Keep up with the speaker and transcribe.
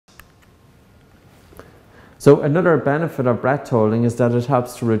So another benefit of breath holding is that it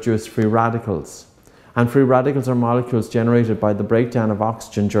helps to reduce free radicals. And free radicals are molecules generated by the breakdown of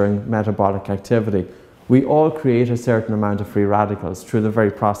oxygen during metabolic activity. We all create a certain amount of free radicals through the very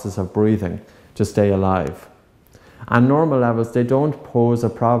process of breathing to stay alive. At normal levels, they don't pose a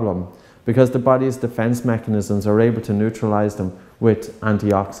problem because the body's defense mechanisms are able to neutralize them with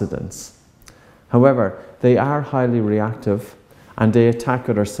antioxidants. However, they are highly reactive and they attack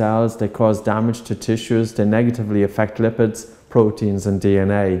other cells, they cause damage to tissues, they negatively affect lipids, proteins and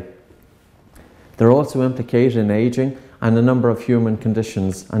DNA. They're also implicated in aging and a number of human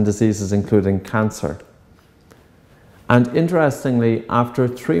conditions and diseases including cancer. And interestingly, after a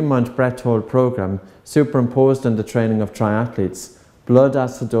 3-month breath hold program superimposed on the training of triathletes, blood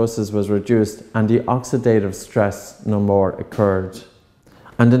acidosis was reduced and the oxidative stress no more occurred.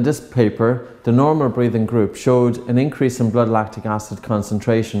 And in this paper, the normal breathing group showed an increase in blood lactic acid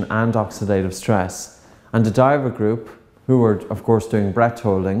concentration and oxidative stress. And the diver group, who were of course doing breath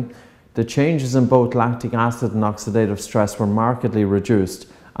holding, the changes in both lactic acid and oxidative stress were markedly reduced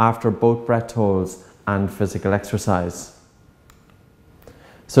after both breath holds and physical exercise.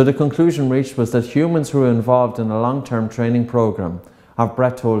 So the conclusion reached was that humans who were involved in a long-term training program of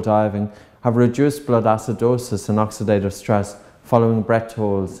breath hold diving have reduced blood acidosis and oxidative stress following breath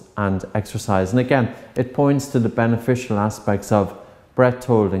holds and exercise. And again, it points to the beneficial aspects of breath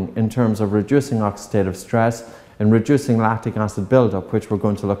holding in terms of reducing oxidative stress and reducing lactic acid buildup, which we're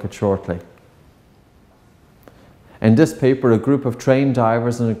going to look at shortly. In this paper, a group of trained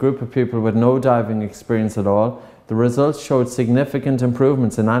divers and a group of people with no diving experience at all, the results showed significant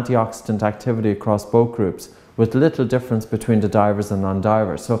improvements in antioxidant activity across both groups, with little difference between the divers and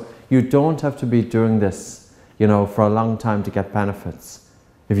non-divers. So you don't have to be doing this, for a long time to get benefits.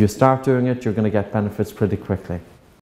 If you start doing it, you're going to get benefits pretty quickly.